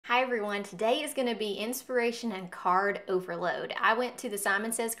Hi everyone, today is going to be inspiration and card overload. I went to the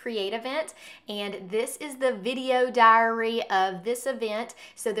Simon Says Create event and this is the video diary of this event.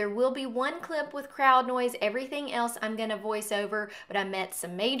 So there will be one clip with crowd noise, everything else I'm going to voice over, but I met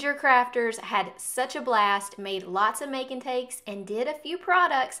some major crafters, had such a blast, made lots of make and takes, and did a few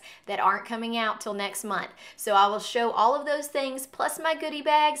products that aren't coming out till next month. So I will show all of those things plus my goodie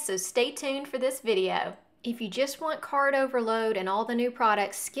bags, so stay tuned for this video. If you just want card overload and all the new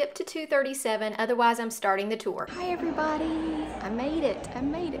products, skip to 237, otherwise I'm starting the tour. Hi everybody, I made it.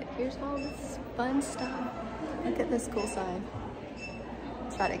 Here's all this fun stuff. Look at this cool sign.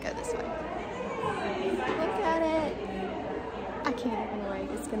 Try to go this way. Look at it. I can't even wait,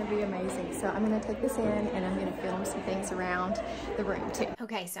 it's gonna be amazing. So I'm gonna take this in and I'm gonna film some things around the room too.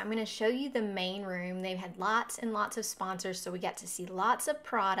 Okay, so I'm gonna show you the main room. They've had lots and lots of sponsors, so we got to see lots of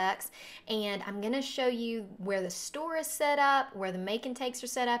products, and I'm gonna show you where the store is set up, where the make and takes are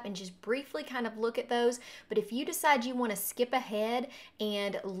set up, and just briefly kind of look at those. But if you decide you wanna skip ahead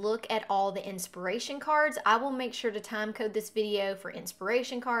and look at all the inspiration cards, I will make sure to time code this video for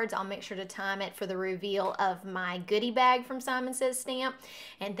inspiration cards. I'll make sure to time it for the reveal of my goodie bag from Simon Says stamp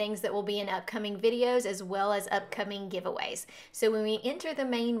and things that will be in upcoming videos as well as upcoming giveaways. So when we enter the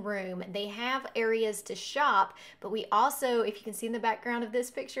main room, they have areas to shop, but we also, if you can see in the background of this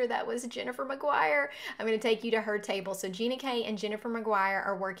picture, that was Jennifer McGuire. I'm going to take you to her table. So Gina K and Jennifer McGuire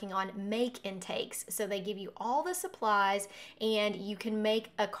are working on make and takes. So they give you all the supplies and you can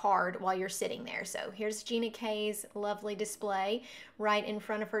make a card while you're sitting there. So here's Gina K's lovely display right in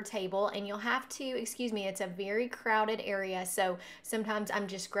front of her table, and you'll have to, excuse me, it's a very crowded area, so sometimes I'm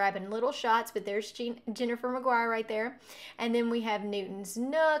just grabbing little shots, but there's Jennifer McGuire right there. And then we have Newton's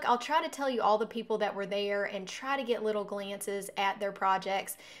Nook. I'll try to tell you all the people that were there and try to get little glances at their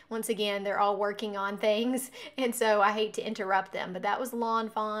projects. Once again, they're all working on things, and so I hate to interrupt them, but that was Lawn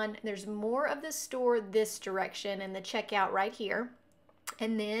Fawn. There's more of the store this direction and the checkout right here.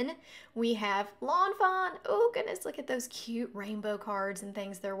 And then we have Lawn Fawn. Oh goodness, look at those cute rainbow cards and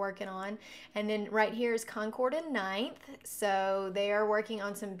things they're working on. And then right here is Concord and Ninth. So they are working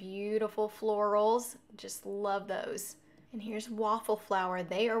on some beautiful florals. Just love those. And here's Waffle Flower.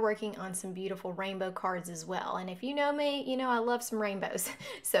 They are working on some beautiful rainbow cards as well. And if you know me, you know I love some rainbows.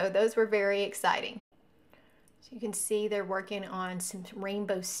 So those were very exciting. You can see they're working on some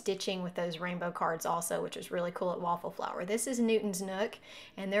rainbow stitching with those rainbow cards also, which is really cool at Waffle Flower. This is Newton's Nook,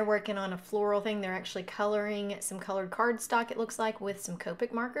 and they're working on a floral thing. They're actually coloring some colored cardstock, it looks like, with some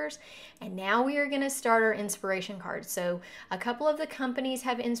Copic markers. And now we are going to start our inspiration cards. So a couple of the companies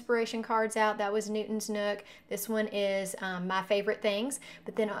have inspiration cards out. That was Newton's Nook. This one is My Favorite Things.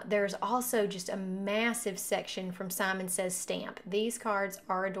 But then there's also just a massive section from Simon Says Stamp. These cards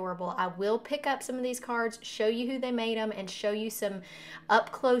are adorable. I will pick up some of these cards, show you who they made them, and show you some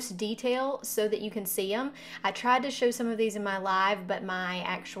up close detail so that you can see them. I tried to show some of these in my live, but my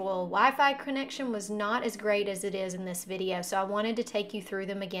actual Wi-Fi connection was not as great as it is in this video, so I wanted to take you through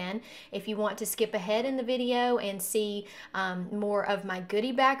them again. If you want to skip ahead in the video and see more of my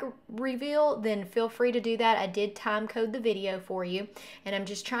goodie bag reveal, then feel free to do that. I did time code the video for you, and I'm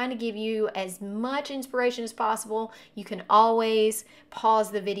just trying to give you as much inspiration as possible. You can always pause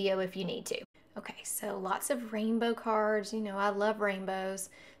the video if you need to. Okay, so lots of rainbow cards. You know, I love rainbows.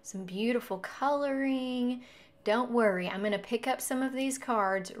 Some beautiful coloring. Don't worry, I'm going to pick up some of these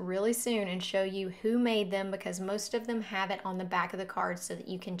cards really soon and show you who made them, because most of them have it on the back of the cards so that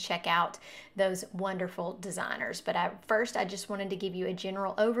you can check out those wonderful designers. But first, I just wanted to give you a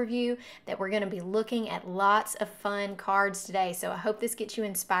general overview that we're going to be looking at lots of fun cards today. So I hope this gets you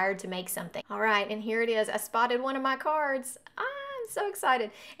inspired to make something. All right, and here it is. I spotted one of my cards. So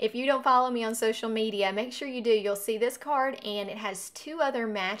excited. If you don't follow me on social media, make sure you do. You'll see this card, and it has two other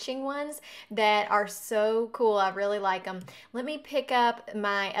matching ones that are so cool. I really like them. Let me pick up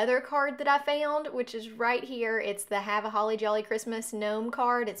my other card that I found, which is right here. It's the Have a Holly Jolly Christmas gnome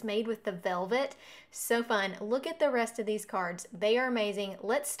card. It's made with the velvet. So fun. Look at the rest of these cards. They are amazing.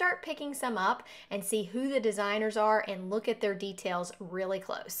 Let's start picking some up and see who the designers are and look at their details really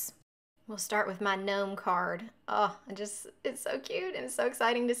close. We'll start with my gnome card. Oh, it's so cute and it's so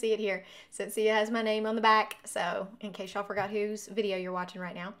exciting to see it here. So see, it has my name on the back. So in case y'all forgot whose video you're watching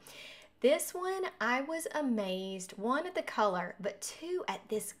right now. This one, I was amazed. One, at the color, but two, at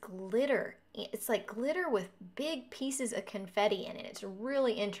this glitter. It's like glitter with big pieces of confetti in it. It's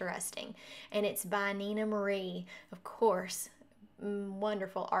really interesting. And it's by Nina Marie, of course.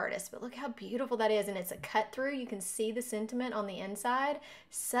 Wonderful artist, but look how beautiful that is, and it's a cut through. You can see the sentiment on the inside.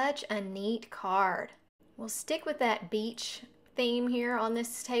 Such a neat card. We'll stick with that beach theme here on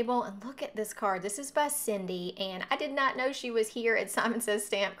this table, and look at this card. This is by Cindy, and I did not know she was here at Simon Says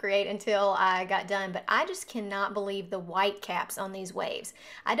Stamp Create until I got done, but I just cannot believe the white caps on these waves.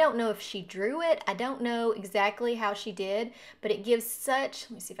 I don't know if she drew it. I don't know exactly how she did, but it gives such,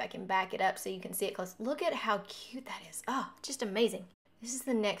 let me see if I can back it up so you can see it close. Look at how cute that is. Oh, just amazing. This is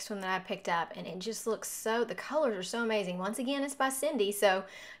the next one that I picked up, and it just looks so, the colors are so amazing. Once again, it's by Cindy, so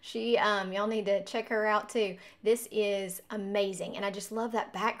she, y'all need to check her out too. This is amazing, and I just love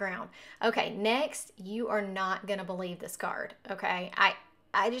that background. Okay, next, you are not gonna believe this card, okay?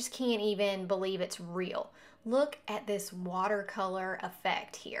 I just can't even believe it's real. Look at this watercolor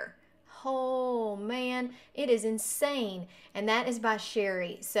effect here. Oh man, it is insane. And that is by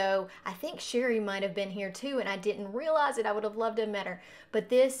Sherry. So I think Sherry might have been here too, and I didn't realize it. I would have loved to have met her. But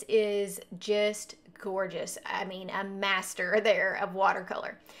this is just gorgeous. I mean, a master there of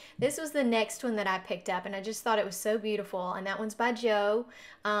watercolor. This was the next one that I picked up, and I just thought it was so beautiful. And that one's by Jo.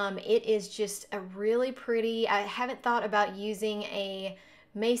 It is just a really pretty, I haven't thought about using a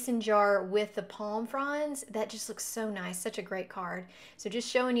mason jar with the palm fronds. That just looks so nice. Such a great card. So just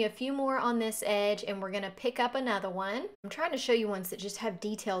showing you a few more on this edge, and we're going to pick up another one. I'm trying to show you ones that just have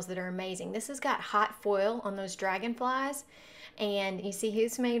details that are amazing. This has got hot foil on those dragonflies, and you see who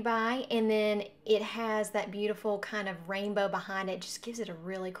it's made by, and then it has that beautiful kind of rainbow behind it. Just gives it a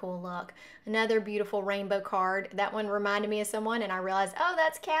really cool look. Another beautiful rainbow card. That one reminded me of someone, and I realized, oh,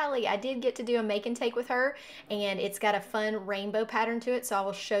 that's Callie. I did get to do a make and take with her, and it's got a fun rainbow pattern to it, so I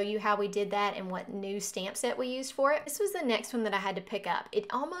will show you how we did that and what new stamp set we used for it. This was the next one that I had to pick up. It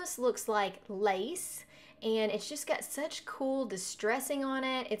almost looks like lace, and it's just got such cool distressing on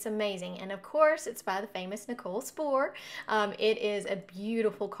it. It's amazing. And of course, it's by the famous Nicole Spohr. It is a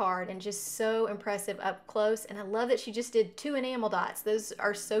beautiful card and just so impressive up close. And I love that she just did 2 enamel dots. Those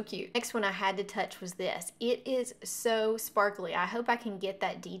are so cute. Next one I had to touch was this. It is so sparkly. I hope I can get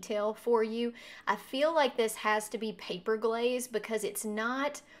that detail for you. I feel like this has to be paper glaze because it's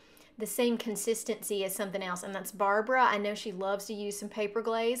not the same consistency as something else, and that's Barbara. I know she loves to use some paper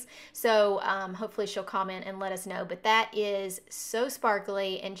glaze, so hopefully she'll comment and let us know, but that is so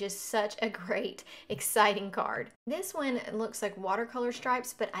sparkly and just such a great, exciting card. This one looks like watercolor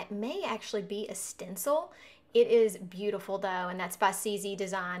stripes, but it may actually be a stencil. It is beautiful though, and that's by CZ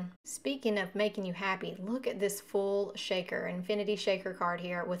Design. Speaking of making you happy, look at this full shaker, infinity shaker card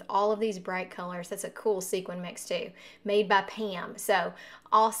here with all of these bright colors. That's a cool sequin mix too, made by Pam. So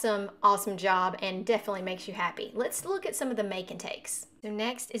awesome, awesome job, and definitely makes you happy. Let's look at some of the make and takes. So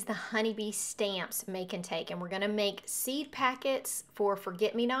next is the Honeybee Stamps make and take, and we're gonna make seed packets for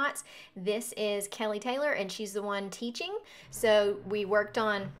Forget-Me-Nots. This is Kelly Taylor, and she's the one teaching. So we worked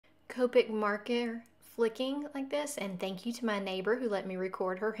on Copic marker flicking like this, and thank you to my neighbor who let me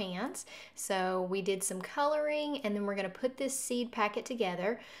record her hands. So we did some coloring, and then we're going to put this seed packet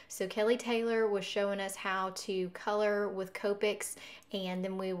together. So Kelly Taylor was showing us how to color with Copics, and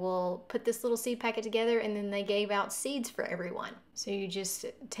then we will put this little seed packet together, and then they gave out seeds for everyone. So you just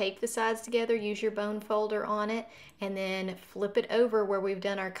tape the sides together, use your bone folder on it, and then flip it over where we've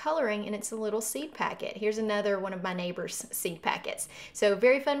done our coloring, and it's a little seed packet. Here's another one of my neighbor's seed packets. So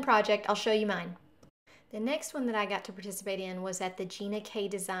very fun project. I'll show you mine. The next one that I got to participate in was at the Gina K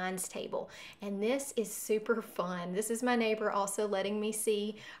Designs table, and this is super fun. This is my neighbor also letting me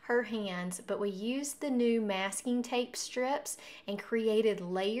see her hands, but we used the new masking tape strips and created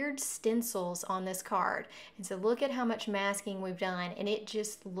layered stencils on this card. And so look at how much masking we've done, and it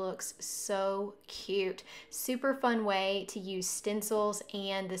just looks so cute. Super fun way to use stencils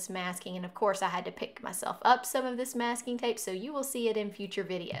and this masking, and of course I had to pick myself up some of this masking tape, so you will see it in future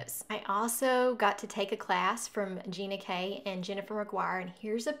videos. I also got to take a class from Gina K and Jennifer McGuire, and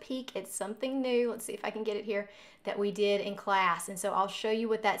here's a peek at something new. Let's see if I can get it here, that we did in class, and so I'll show you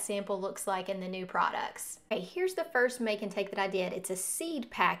what that sample looks like in the new products. Okay, here's the first make and take that I did. It's a seed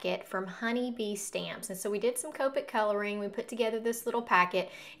packet from Honeybee Stamps, and so we did some Copic coloring. We put together this little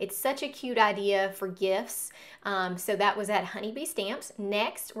packet. It's such a cute idea for gifts, so that was at Honeybee Stamps.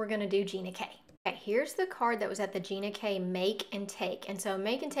 Next, we're going to do Gina K. Okay, here's the card that was at the Gina K make and take. And so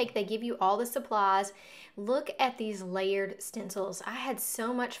make and take, they give you all the supplies. Look at these layered stencils. I had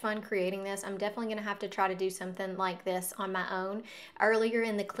so much fun creating this. I'm definitely gonna have to try to do something like this on my own. Earlier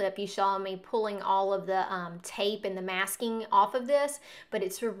in the clip, you saw me pulling all of the tape and the masking off of this, but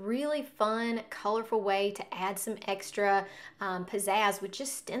it's a really fun, colorful way to add some extra pizzazz with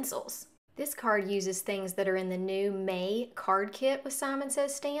just stencils. This card uses things that are in the new May card kit with Simon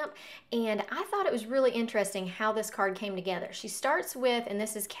Says Stamp, and I thought it was really interesting how this card came together. She starts with, and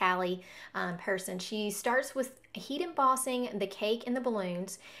this is Callie Person, she starts with heat embossing the cake and the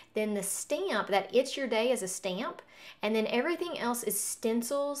balloons, then the stamp that It's Your Day is a stamp, and then everything else is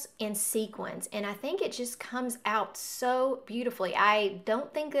stencils and sequins. And I think it just comes out so beautifully. I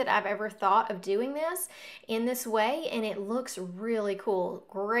don't think that I've ever thought of doing this in this way, and it looks really cool.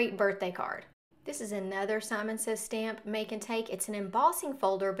 Great birthday card. This is another Simon Says stamp make and take. It's an embossing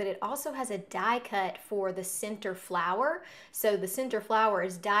folder, but it also has a die cut for the center flower. So the center flower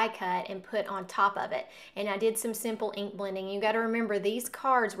is die cut and put on top of it. And I did some simple ink blending. You got to remember, these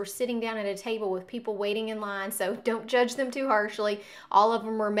cards were sitting down at a table with people waiting in line, so don't judge them too harshly. All of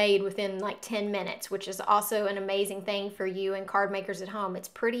them were made within like 10 minutes, which is also an amazing thing for you and card makers at home. It's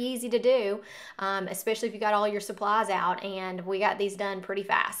pretty easy to do, especially if you got all your supplies out, and we got these done pretty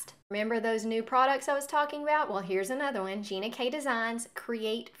fast. Remember those new products I was talking about? Well, here's another one, Gina K Designs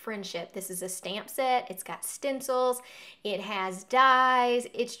Create Friendship. This is a stamp set. It's got stencils. It has dies.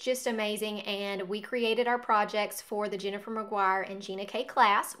 It's just amazing. And we created our projects for the Jennifer McGuire and Gina K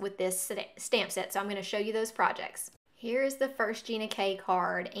class with this stamp set. So I'm going to show you those projects. Here's the first Gina K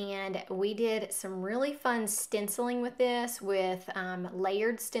card, and we did some really fun stenciling with this with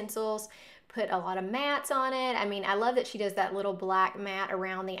layered stencils. Put a lot of mats on it. I mean, I love that she does that little black mat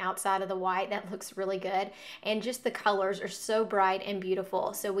around the outside of the white. That looks really good. And just the colors are so bright and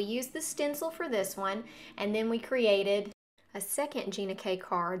beautiful. So we used the stencil for this one, and then we created a second Gina K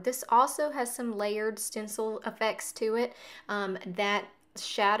card. This also has some layered stencil effects to it. That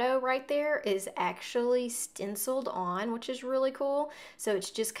shadow right there is actually stenciled on, which is really cool. So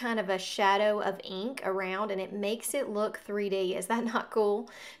it's just kind of a shadow of ink around, and it makes it look 3D. Is that not cool?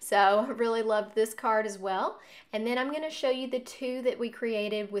 So I really loved this card as well. And then I'm going to show you the two that we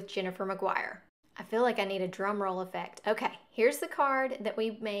created with Jennifer McGuire. I feel like I need a drum roll effect. Okay, here's the card that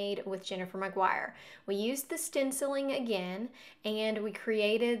we made with Jennifer McGuire. We used the stenciling again, and we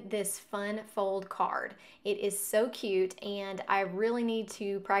created this fun fold card. It is so cute, and I really need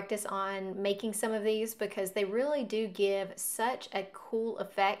to practice on making some of these because they really do give such a cool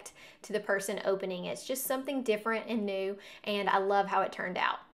effect to the person opening it. It's just something different and new, and I love how it turned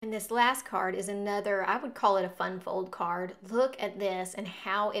out. And this last card is another, I would call it a fun fold card. Look at this and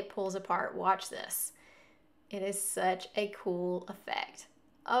how it pulls apart. Watch this. It is such a cool effect.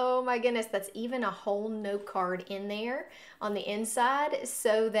 Oh my goodness, that's even a whole note card in there on the inside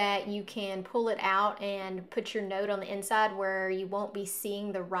so that you can pull it out and put your note on the inside where you won't be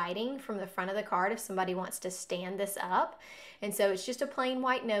seeing the writing from the front of the card if somebody wants to stand this up. And so it's just a plain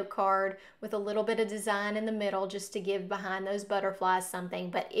white note card with a little bit of design in the middle just to give behind those butterflies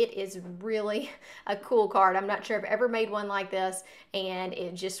something, but it is really a cool card. I'm not sure I've ever made one like this, and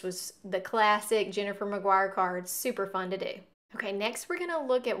it just was the classic Jennifer McGuire card. Super fun to do. Okay, next we're gonna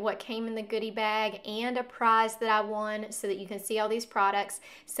look at what came in the goodie bag and a prize that I won so that you can see all these products.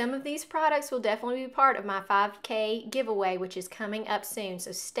 Some of these products will definitely be part of my 5K giveaway, which is coming up soon.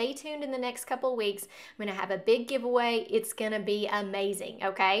 So stay tuned in the next couple weeks. I'm gonna have a big giveaway. It's gonna be amazing,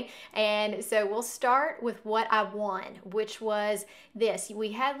 okay? And so we'll start with what I won, which was this.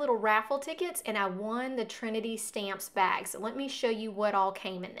 We had little raffle tickets and I won the Trinity Stamps bag. So let me show you what all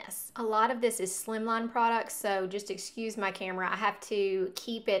came in this. A lot of this is slimline products, so just excuse my camera. I have to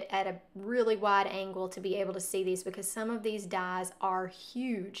keep it at a really wide angle to be able to see these because some of these dies are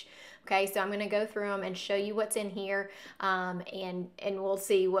huge. Okay, so I'm going to go through them and show you what's in here, and we'll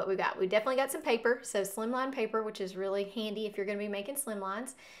see what we got. We definitely got some paper, so slimline paper, which is really handy if you're going to be making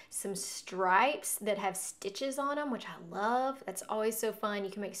slimlines. Some stripes that have stitches on them, which I love. That's always so fun.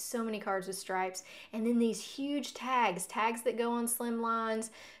 You can make so many cards with stripes. And then these huge tags that go on slimlines,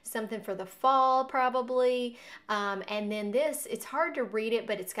 something for the fall probably. And then this, it's hard to read it,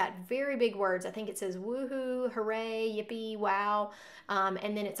 but it's got very big words. I think it says woohoo, hooray, yippee, wow.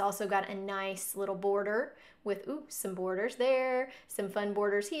 And then it's also got a nice little border with, some borders there, some fun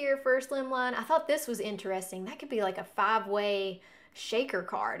borders here for a slimline. I thought this was interesting. That could be like a 5-way shaker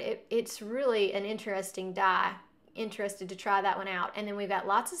card. It's really an interesting die. Interested to try that one out. And then we've got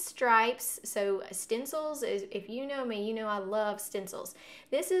lots of stripes. So stencils, if you know me, you know I love stencils.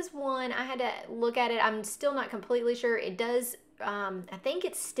 This is one, I had to look at it. I'm still not completely sure. It does, I think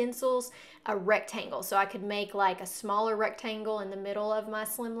it stencils a rectangle. So I could make like a smaller rectangle in the middle of my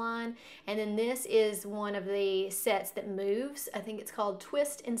slimline. And then this is one of the sets that moves. I think it's called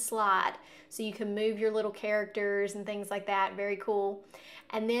Twist and Slide. So you can move your little characters and things like that. Very cool.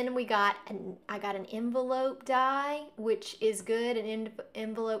 And then I got an envelope die, which is good, an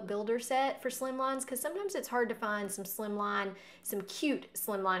envelope builder set for slimlines, because sometimes it's hard to find some cute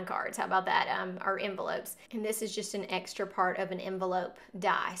slimline cards. How about that? Or envelopes. And this is just an extra part of an envelope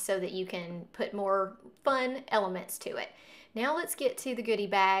die so that you can put more fun elements to it. Now let's get to the goodie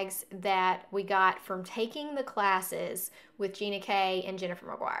bags that we got from taking the classes with Gina K and Jennifer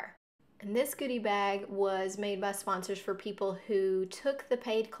McGuire. And this goodie bag was made by sponsors for people who took the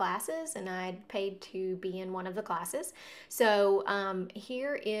paid classes, and I paid to be in one of the classes. So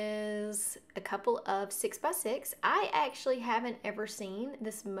here is a couple of 6x6. I actually haven't ever seen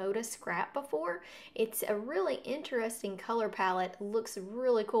this Moda scrap before. It's a really interesting color palette. Looks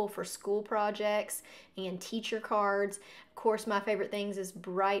really cool for school projects and teacher cards. Of course, my favorite things is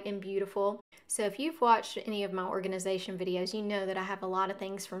bright and beautiful. So if you've watched any of my organization videos, you know that I have a lot of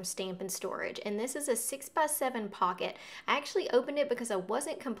things from Stamp and Storage. And this is a 6x7 pocket. I actually opened it because I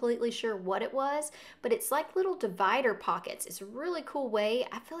wasn't completely sure what it was, but it's like little divider pockets. It's a really cool way.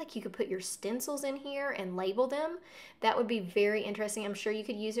 I feel like you could put your stencils in here and label them. That would be very interesting. I'm sure you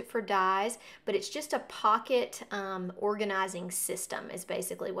could use it for dies, but it's just a pocket organizing system is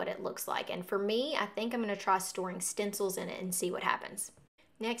basically what it looks like. And for me, I think I'm going to try storing stencils in it and see what happens.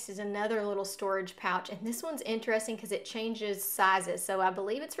 Next is another little storage pouch, and this one's interesting because it changes sizes. So I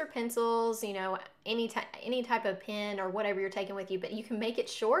believe it's for pencils, you know, any type of pen or whatever you're taking with you, but you can make it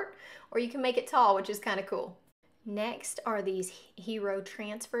short or you can make it tall, which is kind of cool. Next are these hero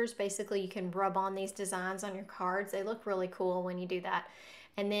transfers. Basically, you can rub on these designs on your cards. They look really cool when you do that.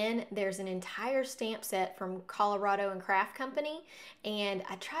 And then there's an entire stamp set from Colorado and Craft Company, and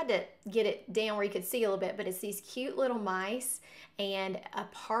I tried to get it down where you could see a little bit, but it's these cute little mice and a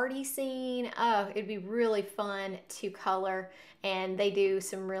party scene. Oh, it'd be really fun to color, and they do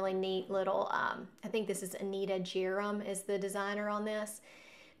some really neat little, I think this is Anita Jerem is the designer on this.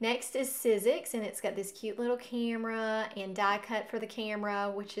 Next is Sizzix, and it's got this cute little camera and die cut for the camera,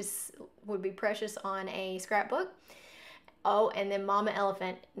 which would be precious on a scrapbook. Oh, and then Mama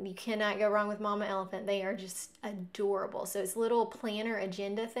Elephant. You cannot go wrong with Mama Elephant. They are just adorable. So it's little planner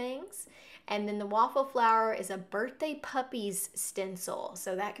agenda things. And then the waffle flower is a birthday puppies stencil.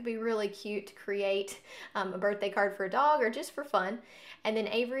 So that could be really cute to create a birthday card for a dog or just for fun. And then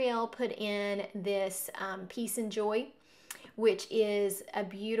Avriel put in this Peace and Joy, which is a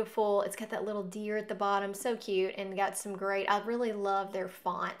beautiful, it's got that little deer at the bottom, so cute, and got some great, I really love their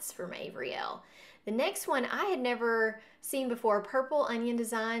fonts from Avriel. The next one I had never seen before, Purple Onion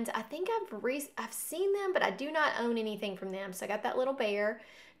Designs. I think I've seen them, but I do not own anything from them. So I got that little bear.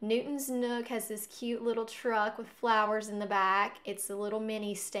 Newton's Nook has this cute little truck with flowers in the back. It's a little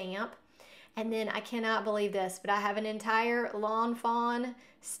mini stamp. And then I cannot believe this, but I have an entire Lawn Fawn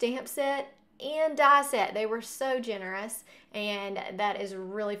stamp set and die set. They were so generous, and that is a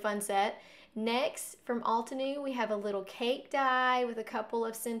really fun set. Next, from Altenew, we have a little cake die with a couple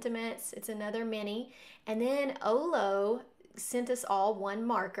of sentiments. It's another mini. And then Olo sent us all one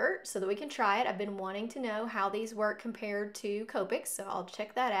marker so that we can try it. I've been wanting to know how these work compared to Copics, so I'll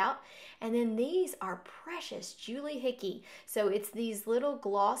check that out. And then these are precious Julie Hickey. So it's these little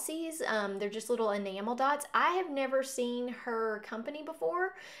glossies. They're just little enamel dots. I have never seen her company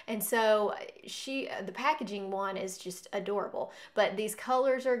before, and so the packaging one is just adorable. But these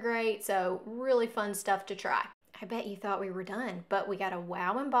colors are great, so really fun stuff to try. I bet you thought we were done, but we got a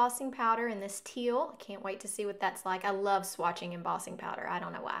Wow embossing powder in this teal. I can't wait to see what that's like. I love swatching embossing powder. I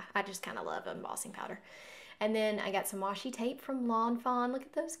don't know why. I just kind of love embossing powder. And then I got some washi tape from Lawn Fawn. Look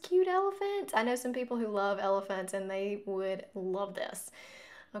at those cute elephants. I know some people who love elephants, and they would love this.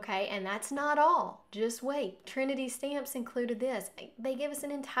 Okay, and that's not all. Just wait. Trinity Stamps included this. They give us an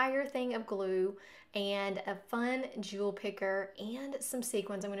entire thing of glue and a fun jewel picker and some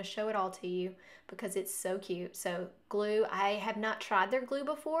sequins. I'm going to show it all to you because it's so cute. So glue, I have not tried their glue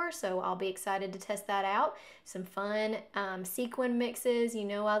before, so I'll be excited to test that out. Some fun sequin mixes. You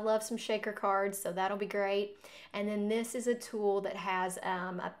know I love some shaker cards, so that'll be great. And then this is a tool that has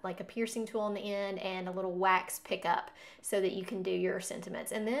like a piercing tool on the end and a little wax pickup so that you can do your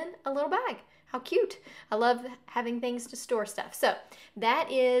sentiments. And then a little bag. How cute. I love having things to store stuff. So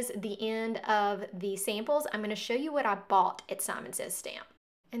that is the end of the samples. I'm going to show you what I bought at Simon Says Stamp.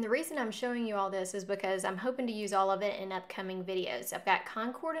 And the reason I'm showing you all this is because I'm hoping to use all of it in upcoming videos. I've got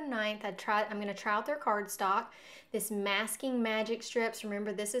Concord and Ninth. I'm going to try out their cardstock. This masking magic strips.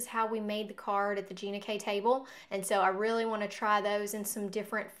 Remember, this is how we made the card at the Gina K table. And so I really want to try those in some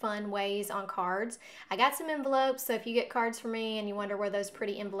different fun ways on cards. I got some envelopes, so if you get cards from me and you wonder where those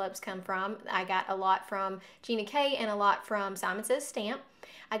pretty envelopes come from, I got a lot from Gina K and a lot from Simon Says Stamp.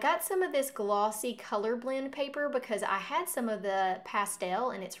 I got some of this glossy color blend paper because I had some of the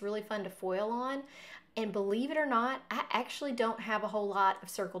pastel and it's really fun to foil on. And believe it or not, I actually don't have a whole lot of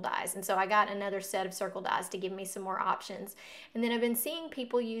circle dies. And so I got another set of circle dies to give me some more options. And then I've been seeing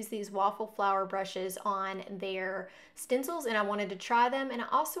people use these waffle flower brushes on their stencils, and I wanted to try them. And I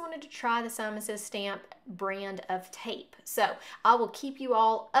also wanted to try the Simon Says Stamp brand of tape. So I will keep you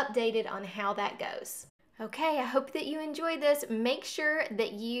all updated on how that goes. Okay, I hope that you enjoyed this. Make sure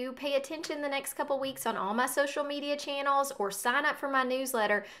that you pay attention the next couple weeks on all my social media channels, or sign up for my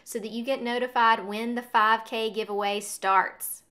newsletter so that you get notified when the 5K giveaway starts.